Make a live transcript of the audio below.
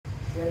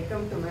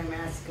Welcome to my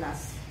maths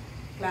class,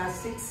 class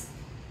 6,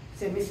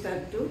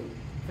 semester 2,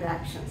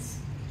 fractions.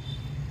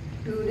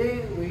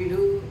 Today we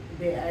do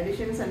the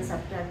additions and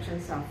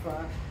subtractions of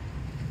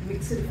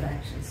mixed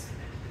fractions.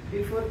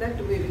 Before that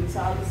we will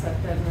solve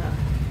certain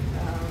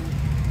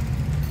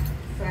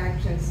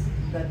fractions,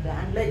 that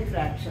unlike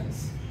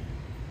fractions.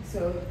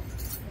 So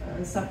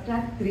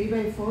subtract 3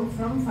 by 4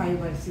 from 5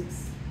 by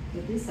 6.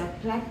 That is,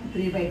 subtract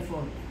 3 by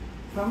 4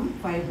 from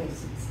 5 by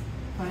 6.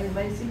 5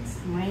 by 6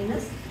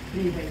 minus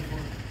 3 by 4.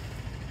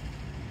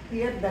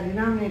 Here the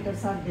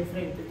denominators are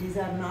different. These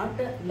are not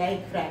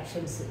like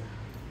fractions.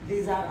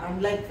 These are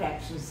unlike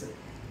fractions.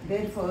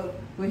 Therefore,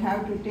 we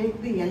have to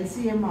take the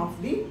LCM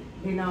of the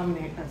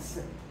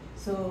denominators.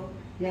 So,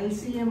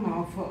 LCM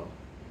of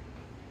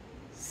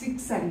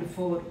 6 and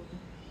 4.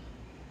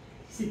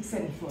 6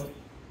 and 4.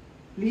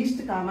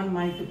 Least common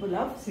multiple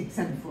of 6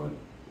 and 4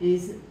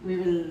 is, we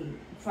will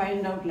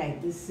find out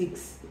like this: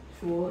 6,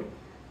 4.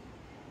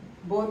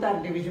 Both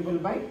are divisible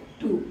by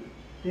 2.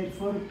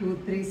 Therefore,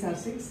 2 3s are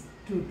 6,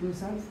 2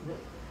 2s are 4.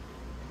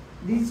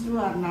 These two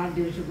are not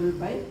divisible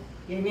by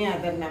any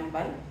other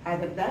number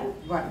other than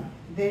 1.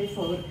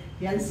 Therefore,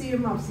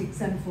 LCM of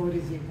 6 and 4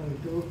 is equal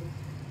to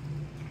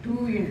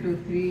 2 into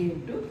 3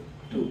 into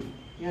 2.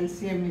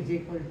 LCM is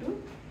equal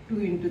to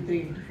 2 into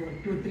 3 into 4.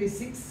 2 3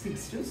 6,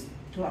 6 2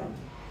 12.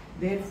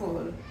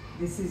 Therefore,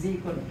 this is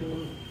equal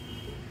to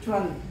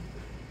 12.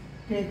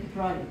 Take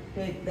 12.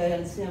 Take the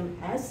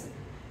LCM as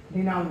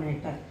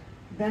denominator.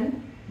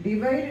 Then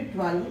divide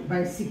 12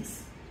 by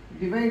 6.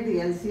 Divide the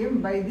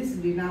LCM by this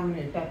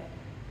denominator.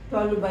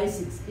 12 by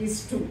 6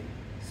 is 2.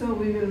 So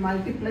we will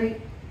multiply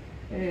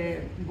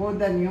both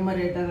the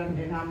numerator and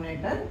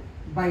denominator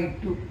by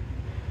 2.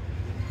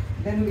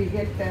 Then we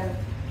get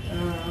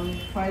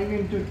 5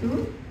 into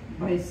 2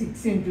 by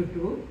 6 into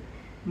 2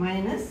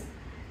 minus,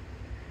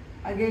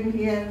 again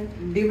here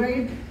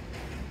divide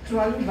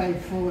 12 by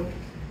 4.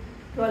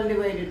 12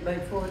 divided by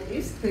 4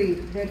 is 3.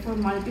 Therefore,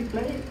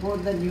 multiply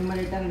both the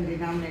numerator and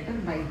denominator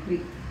by 3.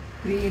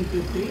 3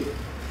 into 3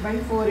 by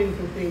 4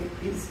 into 3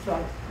 is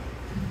 12.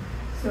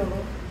 So,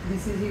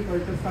 this is equal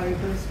to 5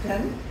 plus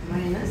 10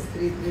 minus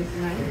 3 plus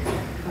 9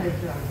 by 12.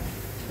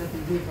 That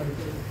is equal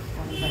to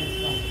 1 by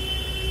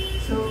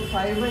 12. So,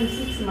 5 by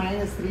 6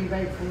 minus 3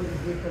 by 4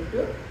 is equal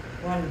to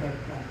 1 by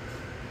 12.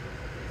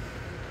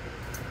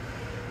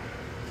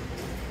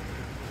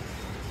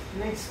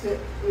 Next,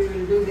 we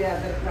will do the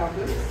other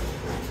problems.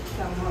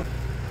 Some more.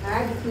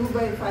 Add 2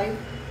 by 5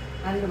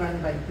 and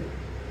 1 by 3.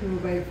 2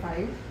 by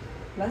 5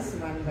 plus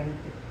 1 by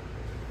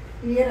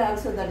 3. Here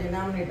also the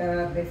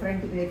denominator are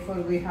different.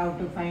 Therefore, we have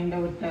to find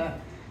out the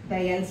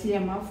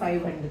LCM of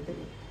 5 and 3.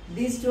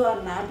 These two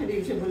are not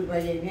divisible by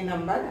any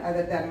number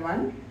other than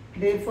 1.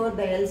 Therefore,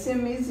 the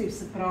LCM is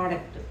its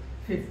product,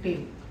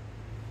 15.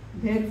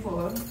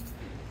 Therefore,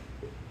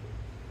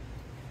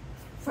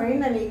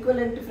 find an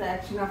equivalent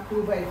fraction of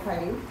 2 by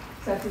 5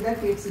 such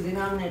that its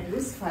denominator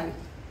is 5.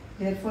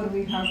 Therefore,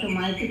 we have to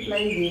multiply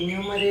the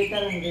numerator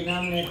and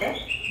denominator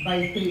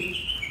by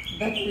 3.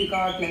 That we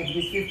got like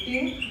this: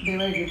 15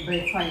 divided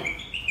by 5.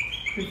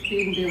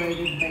 15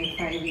 divided by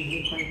 5 is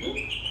equal to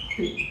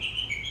 3.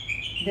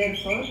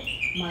 Therefore,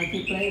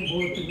 multiply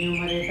both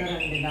numerator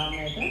and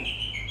denominator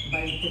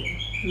by 2.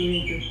 2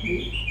 into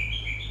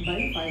 3 by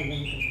 5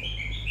 into 3.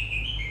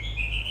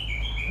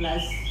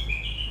 Plus,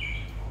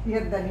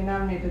 here the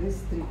denominator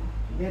is 3.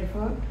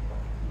 Therefore,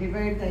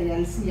 divide the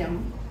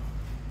LCM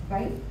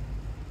by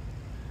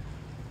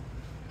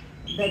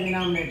the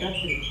denominator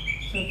 3.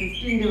 So,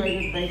 15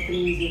 divided by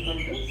 3 is equal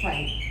to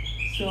 5.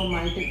 So,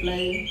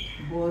 multiply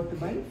both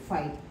by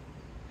 5.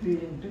 3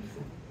 into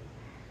 5.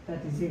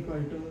 That is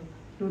equal to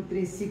 2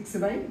 3 6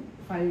 by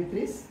 5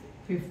 3 is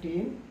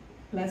 15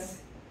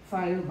 plus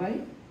 5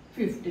 by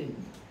 15.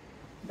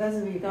 Thus,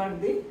 we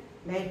got the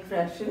like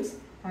fractions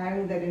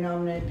having the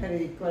denominator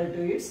equal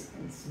to its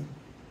LCM.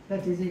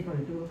 That is equal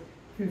to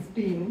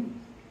 15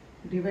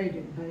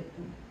 divided by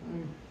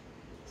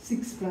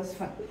 6 plus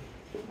 5.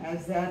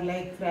 As they are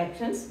like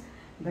fractions,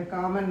 the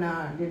common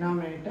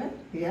denominator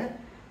here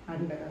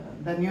and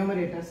the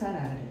numerators are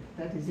added.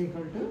 That is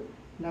equal to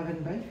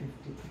 11 by 50.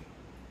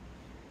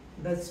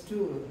 Thus,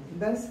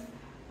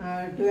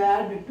 to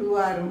add 2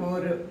 or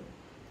more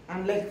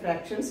unlike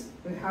fractions,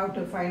 we have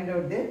to find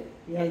out the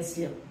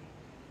LCM.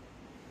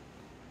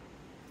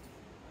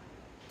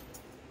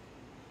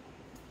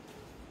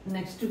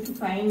 Next, to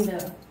find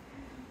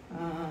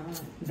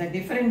the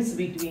difference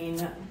between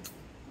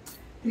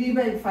 3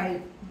 by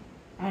 5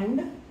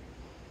 and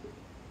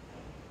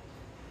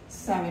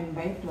 7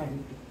 by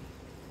 20.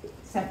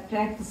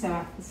 Subtract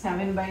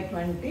 7 by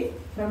 20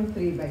 from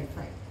 3 by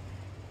 5.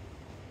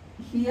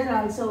 Here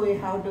also we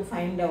have to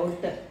find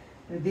out the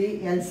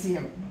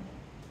LCM,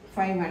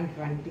 5 and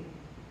 20.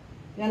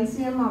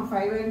 LCM of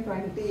 5 and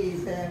 20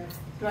 is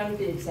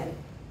 20 itself,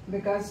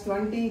 because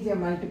 20 is a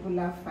multiple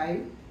of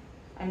 5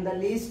 and the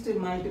least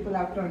multiple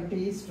of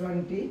 20 is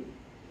 20.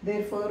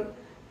 Therefore,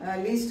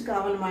 least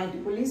common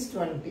multiple is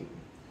 20.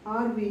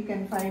 Or we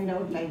can find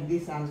out like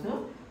this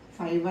also: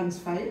 5 ones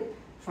 5,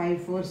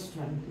 5 fours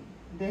 20.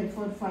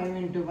 Therefore 5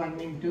 into 1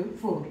 into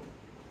 4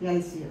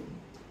 LCM,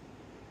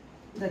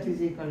 that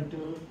is equal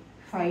to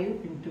 5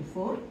 into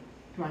 4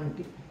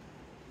 20.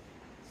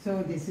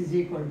 So this is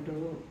equal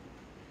to,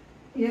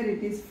 here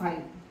it is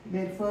 5,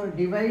 therefore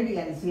divide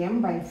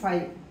LCM by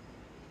 5.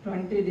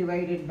 20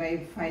 divided by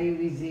 5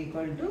 is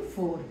equal to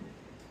 4.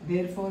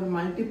 Therefore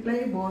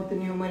multiply both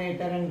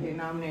numerator and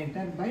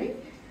denominator by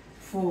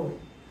 4.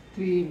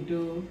 3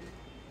 into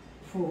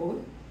 4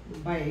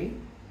 by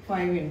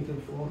 5 into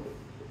 4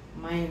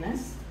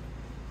 minus,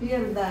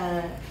 here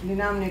the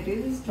denominator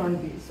is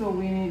 20, so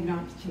we need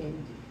not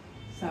change,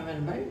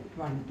 7 by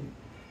 20,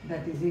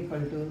 that is equal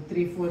to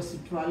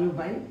 3/4 12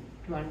 by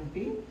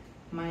 20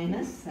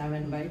 minus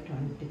 7 by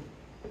 20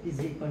 is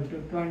equal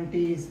to,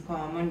 20 is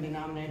common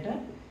denominator,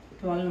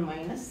 12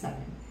 minus 7,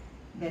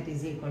 that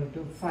is equal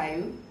to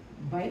 5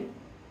 by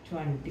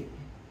 20,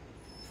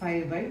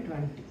 5 by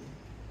 20.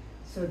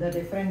 So the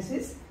difference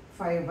is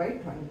 5 by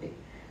 20.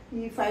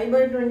 If 5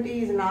 by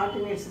 20 is not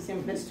in its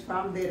simplest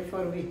form,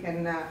 therefore we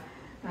can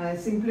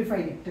simplify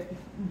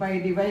it by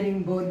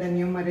dividing both the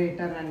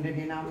numerator and the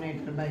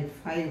denominator by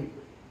 5.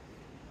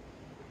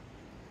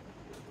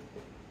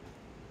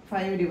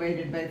 5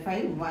 divided by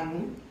 5,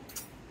 1.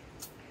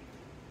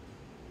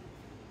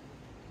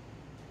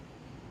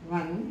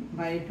 1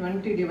 by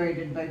 20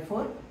 divided by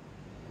 4.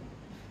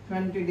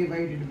 20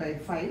 divided by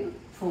 5,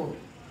 4.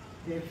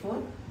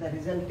 Therefore, the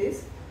result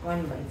is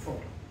 1 by 4.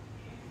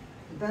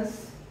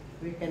 Thus,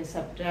 we can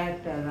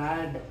subtract or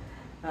add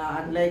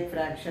unlike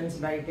fractions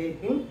by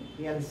taking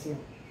LCM.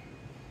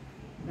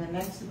 The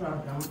next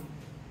problem,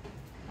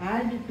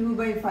 add 2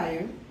 by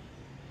 5,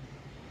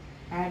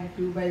 add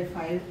 2 by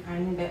 5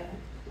 and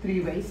 3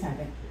 by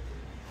 7.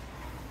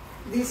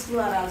 These two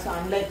are also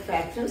unlike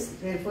fractions,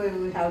 therefore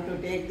we have to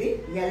take the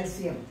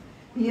LCM.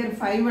 Here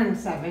 5 and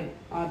 7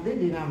 are the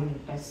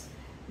denominators.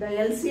 The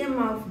LCM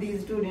of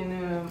these two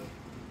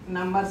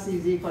numbers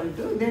is equal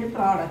to their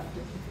product.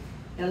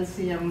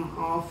 LCM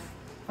of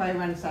 5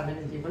 and 7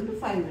 is equal to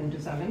 5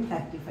 into 7,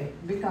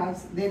 35.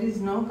 Because there is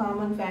no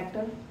common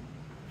factor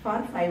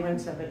for 5 and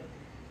 7.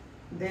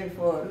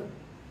 Therefore,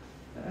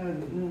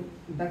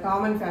 the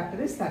common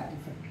factor is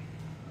 35.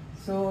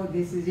 So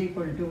this is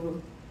equal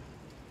to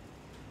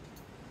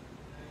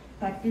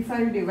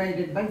 35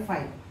 divided by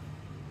 5.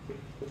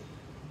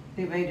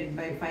 Divided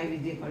by 5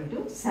 is equal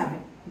to 7.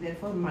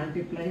 Therefore,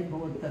 multiply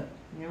both the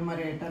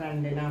numerator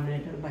and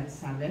denominator by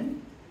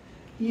 7.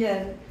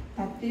 Here,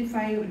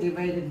 35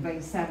 divided by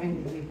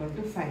 7 is equal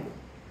to 5.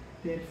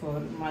 Therefore,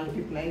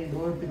 multiply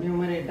both the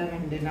numerator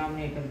and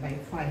denominator by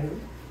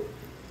 5.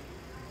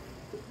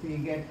 We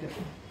get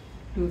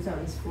 2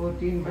 7s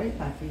 14 by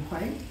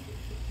 35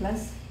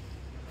 plus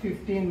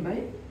 15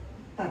 by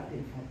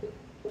 35.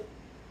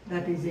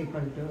 That is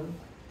equal to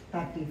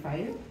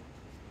 35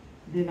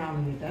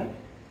 denominator,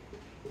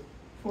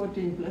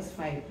 14 plus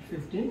 5,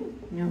 15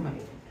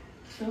 numerator.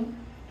 So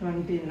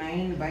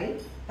 29 by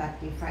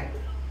 35.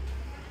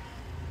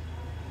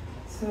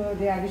 So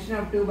the addition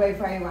of 2 by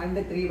 5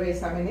 and 3 by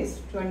 7 is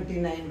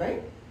 29 by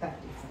 35.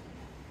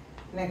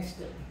 Next,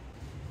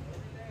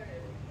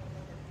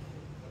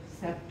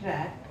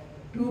 subtract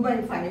 2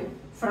 by 5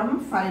 from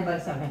 5 by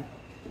 7.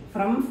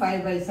 From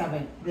 5 by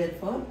 7.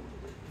 Therefore,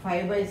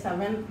 5 by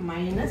 7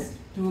 minus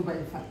 2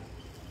 by 5.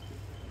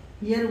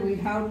 Here we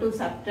have to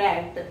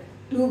subtract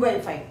 2 by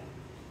 5.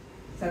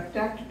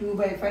 Subtract 2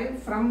 by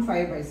 5 from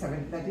 5 by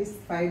 7. That is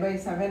 5 by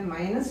 7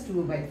 minus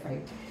 2 by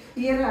 5.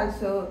 Here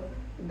also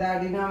the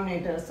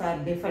denominators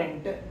are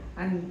different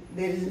and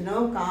there is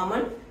no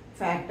common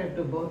factor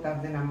to both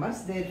of the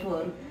numbers.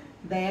 Therefore,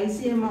 the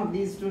LCM of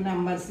these two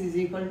numbers is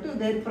equal to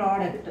their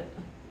product,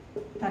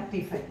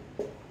 35.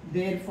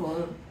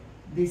 Therefore,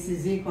 this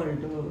is equal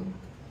to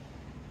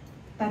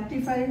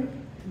 35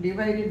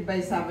 divided by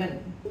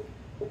 7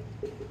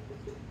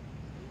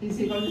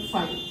 is equal to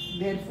 5.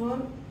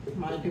 Therefore,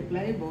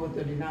 multiply both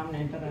the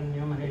denominator and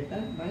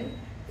numerator by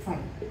 5.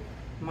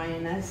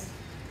 Minus,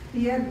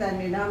 here the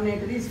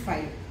denominator is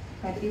 5.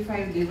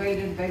 35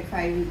 divided by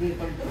 5 is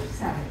equal to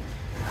 7.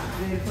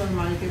 Therefore,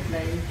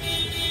 multiply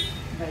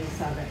by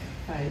 7.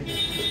 5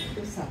 is equal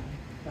to 7.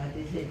 That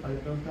is equal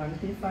to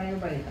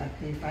 25 by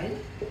 35.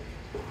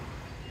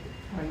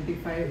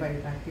 25 by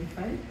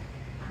 35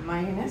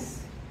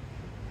 minus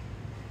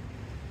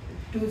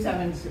 2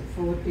 7s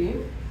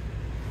 14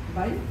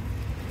 by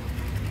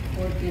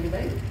 14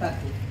 by 30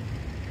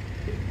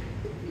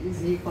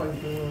 is equal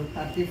to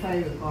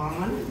 35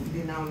 common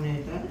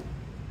denominator,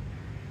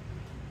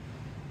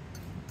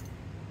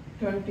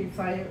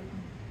 25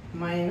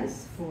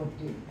 minus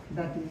 14,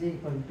 that is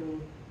equal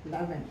to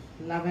 11.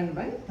 11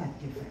 by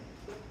 35.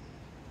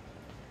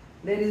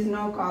 There is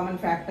no common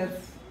factor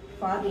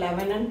for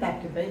 11 and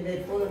 35,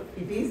 therefore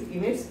it is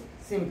in its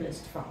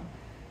simplest form.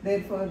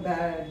 Therefore,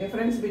 the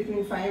difference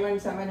between 5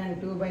 and 7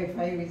 and 2 by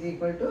 5 is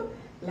equal to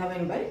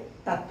 11 by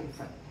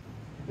 35.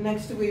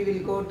 Next, we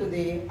will go to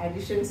the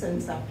additions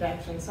and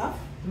subtractions of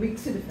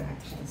mixed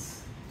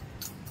fractions.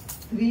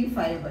 3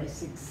 5 by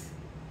 6.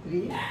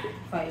 3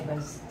 5 by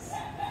 6.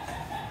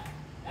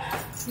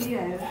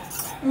 Here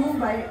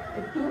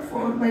 2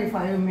 4 by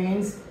 5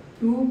 means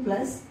 2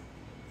 plus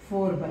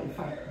 4 by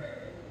 5,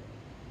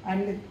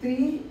 and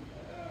 3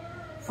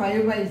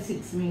 5 by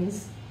 6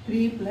 means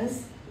 3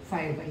 plus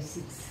 5 by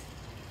 6.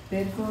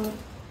 Therefore,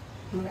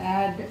 to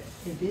add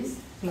it is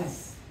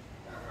plus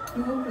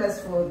 2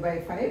 plus 4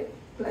 by 5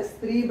 plus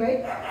 3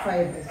 by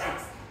 5 by 6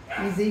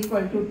 is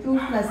equal to 2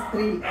 plus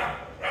 3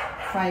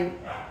 5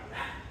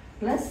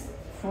 plus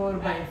 4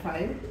 by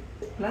 5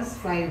 plus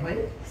 5 by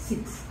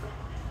 6.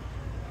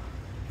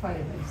 5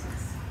 by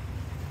 6.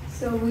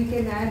 So we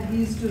can add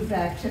these two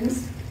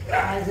fractions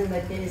as in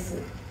the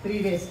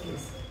previous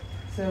case.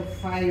 So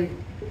 5.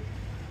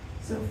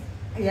 So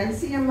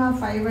LCM of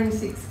 5 and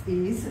 6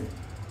 is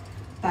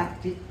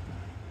 30.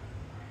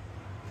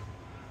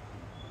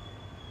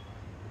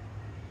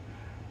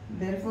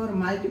 Therefore,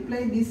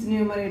 multiply this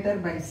numerator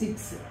by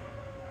 6.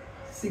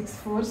 6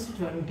 fours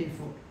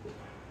 24.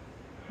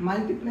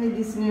 Multiply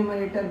this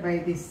numerator by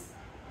this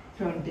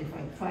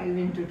 25. 5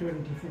 into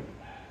 25.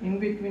 In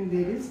between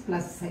there is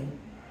plus sign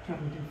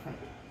 25.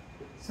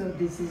 So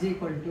this is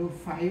equal to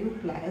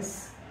 5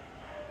 plus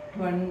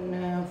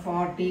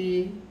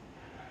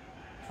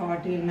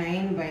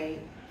 49 by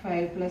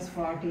 5 plus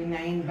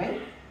 49 by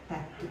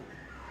 30.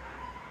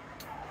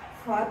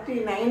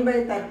 49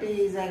 by 30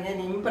 is again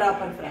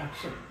improper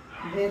fraction.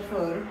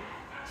 Therefore,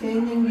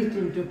 changing it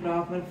into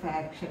proper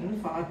fraction,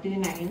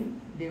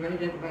 49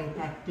 divided by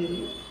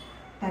 30,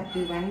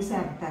 31s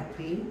are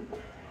 30,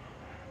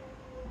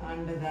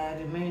 and the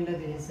remainder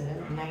is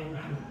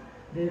 19.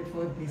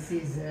 Therefore, this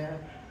is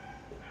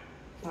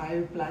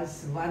 5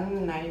 plus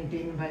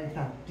 119 by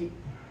 30,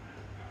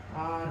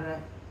 or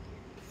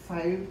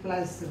 5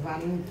 plus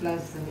 1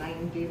 plus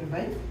 19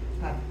 by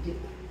 30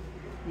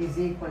 is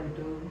equal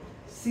to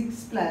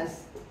 6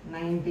 plus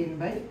 19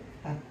 by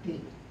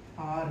 30,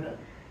 or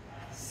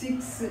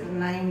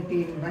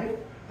 619 by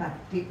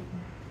 30.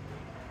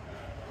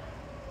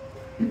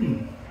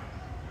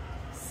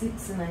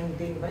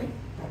 619 by 30.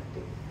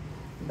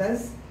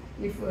 Thus,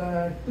 if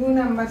two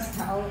numbers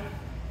have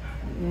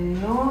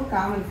no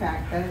common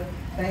factor,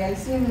 the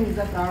LCM is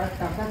the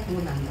product of the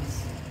two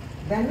numbers.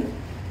 Then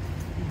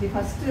the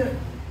first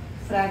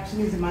fraction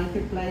is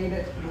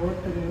multiplied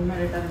both the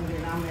numerator and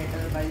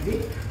denominator by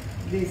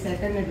the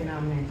second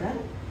denominator,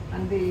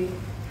 and the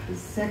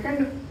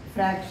second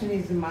fraction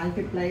is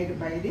multiplied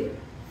by the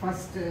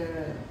first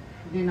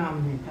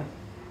denominator.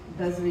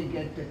 Thus we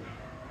get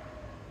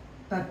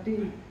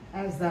 30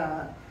 as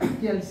the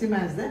LCM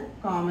as the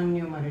common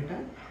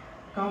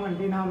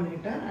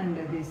denominator, and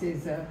this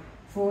is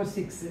 4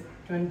 6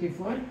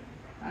 24,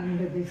 and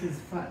this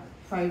is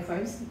 5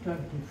 5s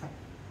 25.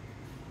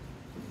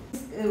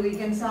 We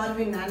can solve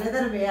in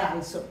another way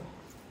also.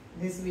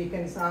 This we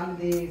can solve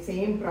the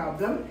same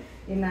problem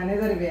in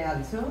another way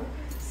also.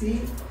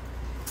 See,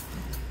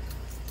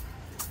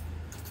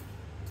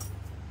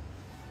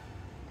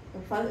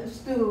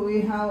 first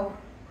we have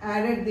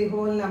added the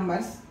whole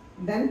numbers,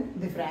 then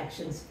the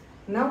fractions.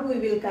 Now we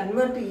will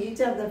convert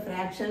each of the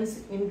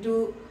fractions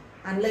into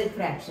unlike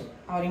fraction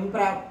or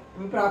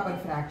improper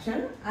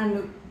fraction,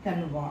 and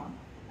can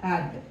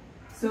add.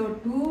 So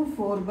 2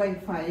 4 by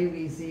 5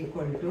 is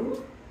equal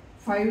to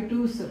 5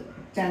 2s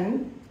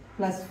 10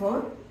 plus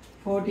 4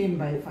 14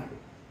 by 5,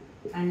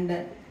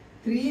 and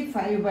 3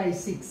 5 by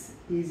 6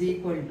 is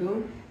equal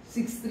to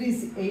 6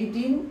 3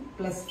 18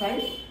 plus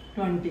 5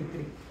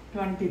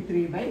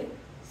 23 by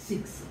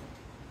 6.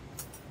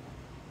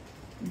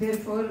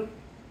 Therefore,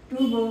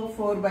 2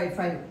 4 by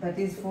 5, that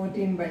is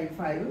 14 by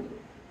 5,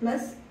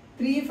 plus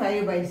 3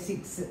 5 by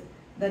 6,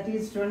 that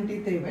is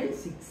 23 by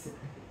 6,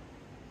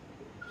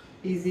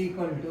 is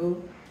equal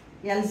to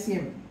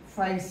LCM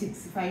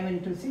 5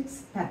 into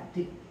 6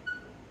 30,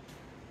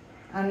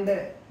 and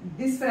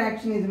this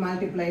fraction is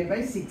multiplied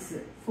by 6.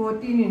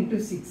 14 into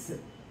 6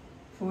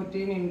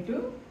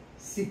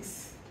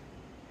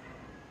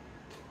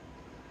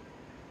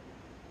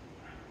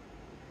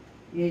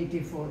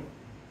 84.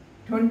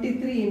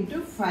 23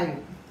 into 5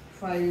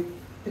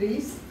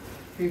 3s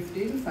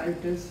 15,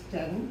 5 2s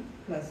 10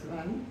 plus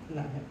 1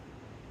 11.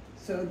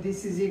 So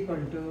this is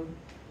equal to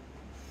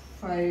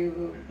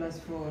 5 plus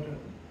 4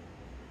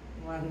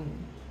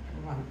 1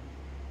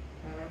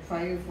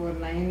 5 4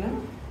 9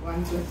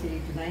 1 plus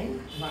 8 9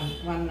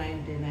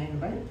 199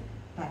 by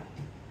 30.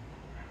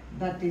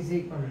 That is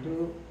equal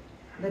to,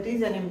 that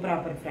is an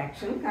improper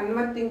fraction.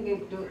 Converting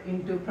it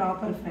into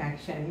proper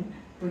fraction,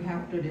 we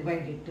have to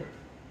divide it.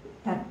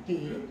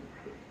 30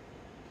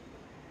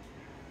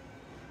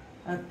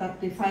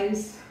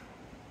 35s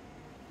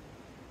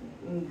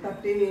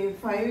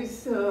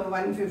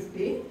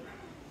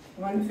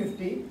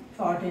 150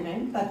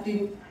 49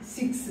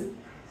 36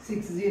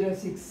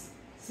 606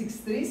 6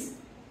 3s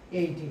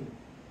 18,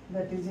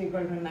 that is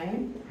equal to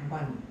 9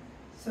 1.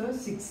 So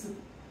 6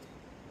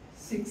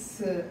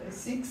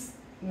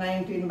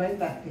 19 by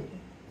 30,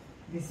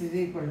 this is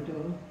equal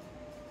to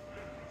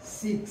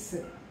 6.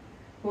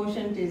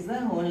 Quotient is the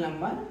whole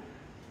number,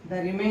 the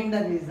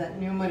remainder is the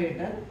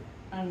numerator,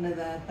 and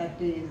the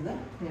 30 is the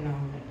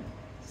denominator.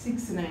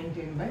 6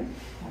 19 by 30.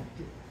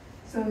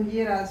 So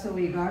here also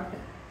we got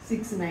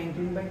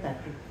 619 by 30.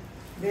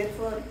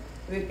 Therefore,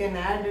 we can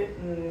add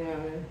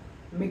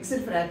mixed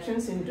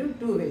fractions into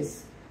two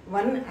ways.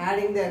 One,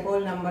 adding the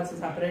whole numbers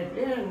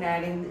separately and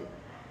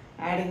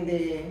adding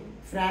the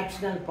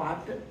fractional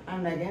part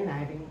and again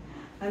adding.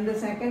 And the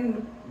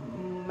second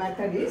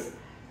method is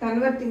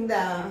converting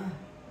the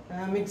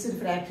mixed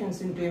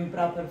fractions into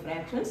improper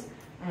fractions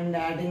and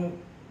adding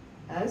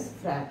as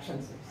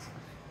fractions.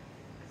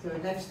 So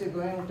next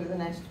going to the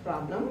next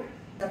problem.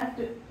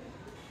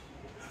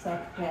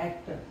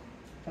 Subtract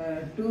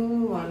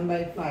 2 1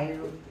 by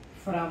 5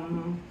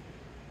 from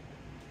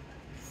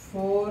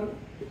 4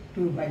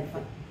 2 by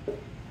 5.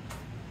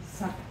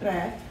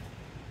 Subtract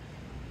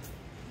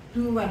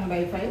 2 1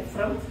 by 5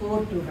 from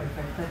 4 2 by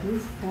 5. That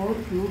is 4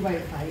 2 by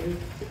 5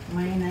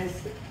 minus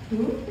 2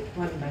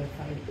 1 by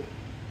 5.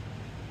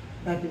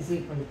 That is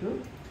equal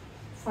to,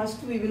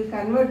 first we will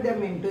convert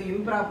them into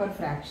improper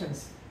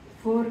fractions.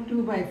 4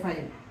 2 by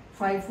 5.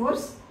 5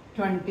 4s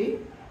 20.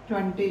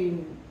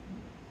 20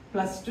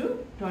 plus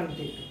 2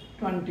 22.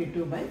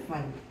 22 by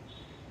 5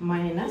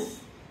 minus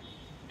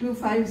 2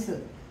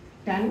 5s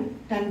 10.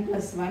 10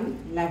 plus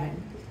 1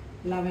 11.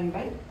 11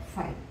 by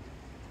 5.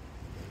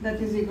 That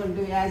is equal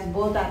to, as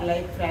both are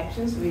like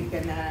fractions, we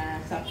can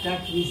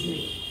subtract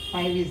easily.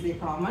 5 is the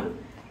common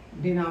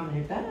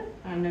denominator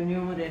and the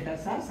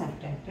numerators are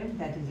subtracted.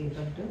 That is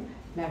equal to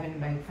 11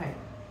 by 5.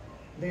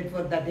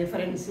 Therefore, the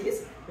difference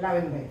is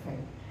 11 by 5.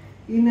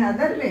 In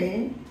other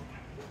way,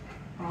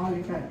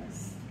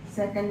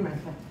 second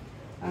method,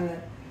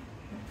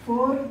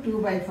 4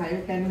 2 by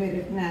 5 can be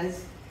written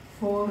as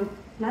 4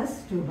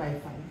 plus 2 by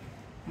 5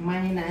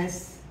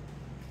 minus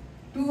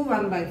 2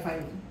 1 by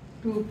 5.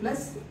 2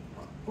 plus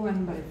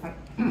 1 by 5.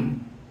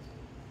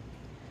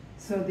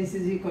 So this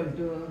is equal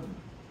to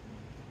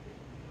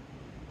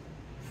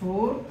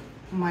 4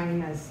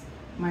 minus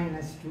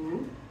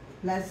 2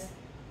 plus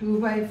 2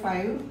 by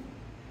 5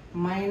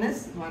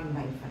 minus 1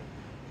 by 5.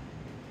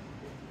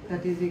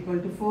 That is equal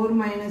to 4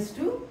 minus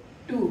 2,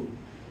 2.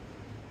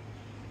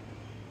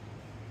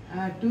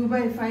 2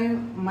 by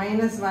 5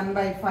 minus 1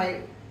 by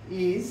 5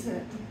 is,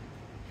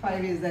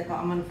 5 is the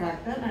common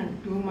factor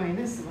and 2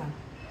 minus 1.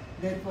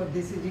 Therefore,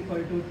 this is equal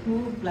to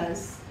 2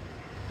 plus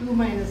 2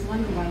 minus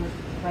 1, 1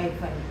 by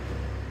 5.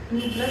 2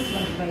 plus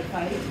 1 by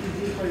 5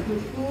 is equal to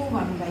 2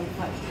 1 by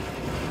 5.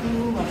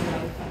 2 1 by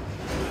 5.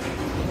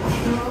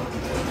 So,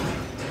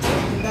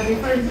 the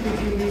difference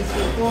between these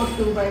two, 4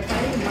 2 by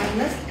 5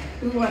 minus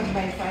 2 1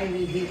 by 5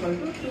 is equal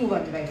to 2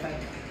 1 by 5.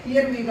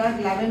 Here we got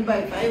 11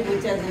 by 5,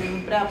 which has an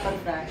improper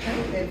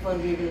fraction. Therefore,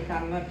 we will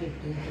convert it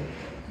into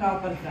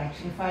proper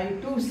fraction.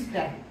 5 2 is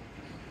 10.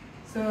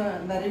 So,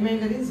 the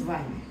remainder is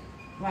 1.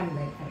 1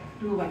 by 5.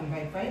 2 1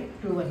 by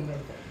 5. 2 1 by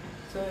 5.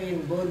 So,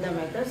 in both the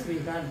methods, we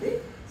got the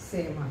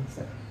same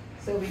answer.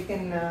 So, we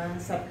can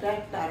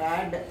subtract or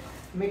add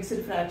mixed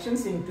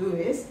fractions in two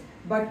ways.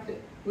 But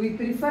we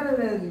prefer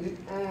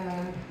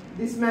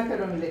this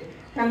method only.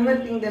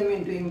 Converting them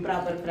into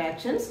improper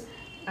fractions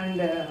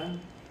and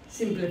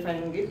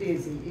simplifying it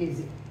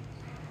easy.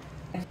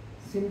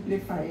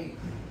 Simplify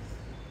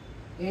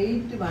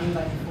 8 1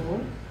 by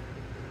 4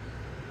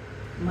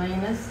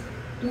 minus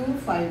 2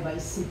 5 by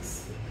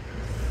 6.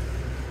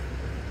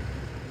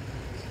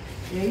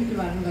 8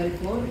 1 by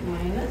 4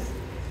 minus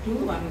 2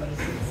 1 by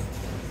 6.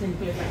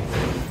 Simplify.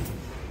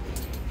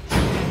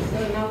 So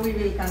now we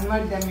will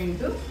convert them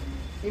into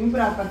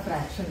improper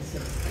fractions.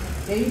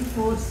 8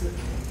 4s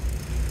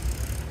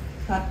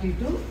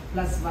 32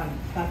 plus 1,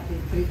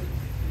 33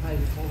 by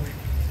 4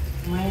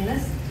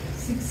 minus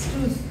 6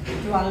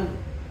 2 12,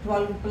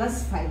 12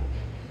 plus 5,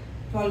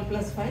 12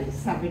 plus 5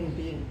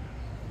 17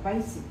 by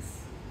 6.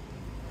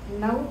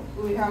 Now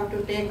we have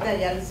to take the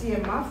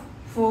LCM of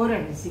 4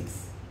 and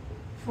 6.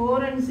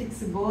 4 and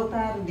 6 both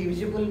are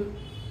divisible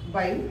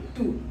by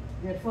 2.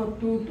 Therefore,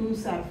 2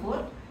 2s are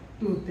 4,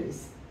 2 3s.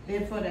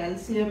 Therefore,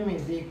 LCM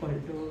is equal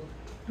to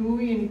 2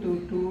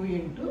 into 2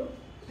 into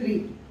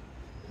 3.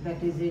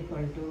 That is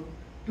equal to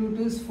 2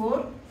 2s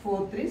 4,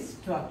 4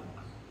 3s 12.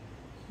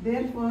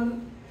 Therefore,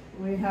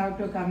 we have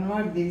to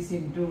convert this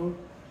into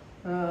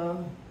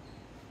an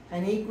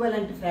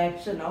equivalent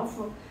fraction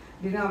of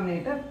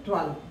denominator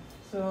 12.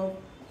 So,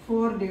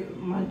 4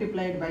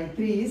 multiplied by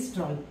 3 is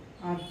 12,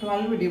 or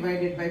 12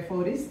 divided by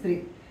 4 is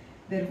 3.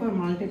 Therefore,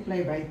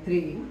 multiply by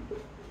 3,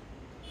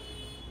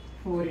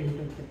 4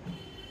 into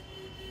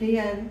 3.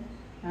 Here,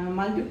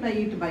 multiply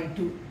it by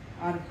 2,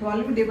 or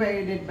 12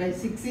 divided by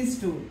 6 is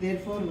 2.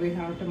 Therefore, we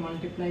have to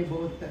multiply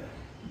both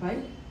by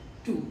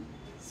 2,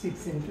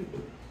 6 into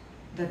 2.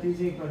 That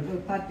is equal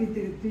to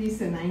 33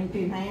 is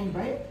 99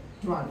 by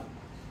 12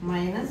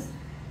 minus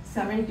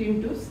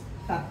 17 to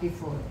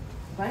 34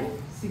 by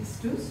 6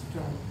 to 12.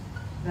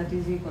 That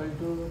is equal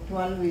to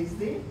 12 is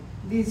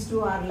these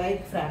two are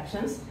like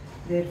fractions.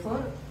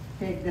 Therefore,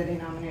 take the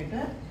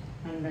denominator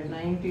and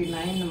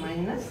 99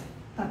 minus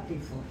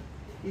 34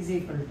 is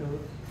equal to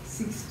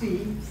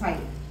 65.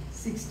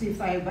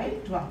 65 by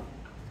 12.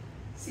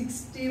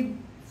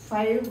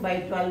 65 by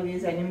 12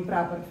 is an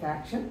improper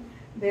fraction.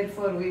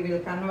 Therefore, we will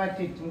convert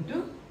it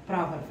into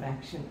proper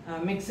fraction,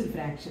 mixed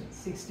fraction.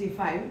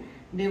 65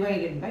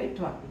 divided by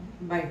 12.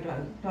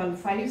 12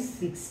 5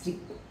 60.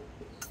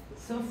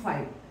 So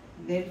 5.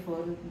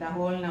 Therefore, the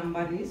whole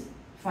number is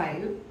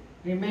 5.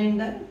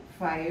 Remainder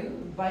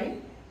 5 by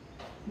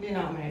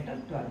denominator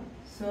 12.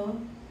 So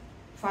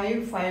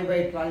 5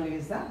 by 12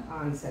 is the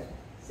answer.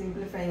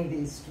 Simplifying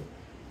these two.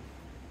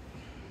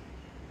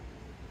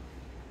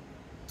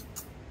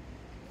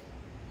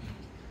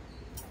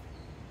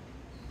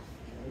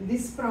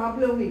 This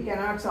problem we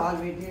cannot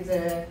solve. It is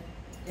a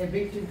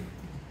bit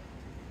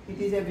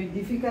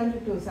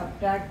difficult to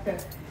subtract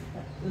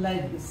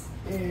like this,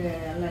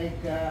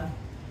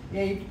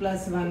 8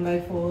 plus 1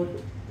 by 4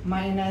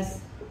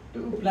 minus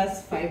 2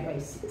 plus 5 by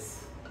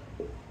 6.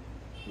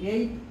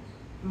 8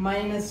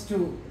 minus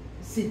 2,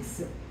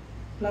 6,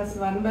 plus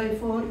 1 by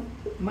 4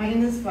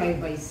 minus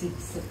 5 by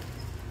 6.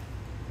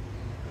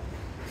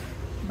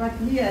 But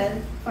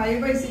here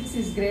 5 by 6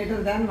 is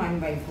greater than 1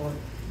 by 4.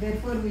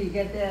 Therefore, we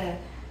get a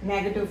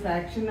negative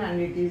fraction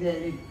and it is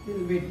a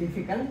little bit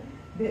difficult.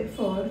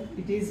 Therefore,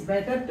 it is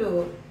better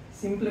to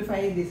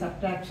simplify the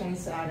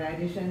subtractions or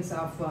additions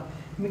of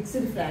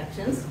mixed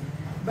fractions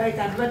by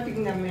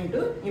converting them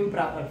into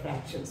improper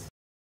fractions.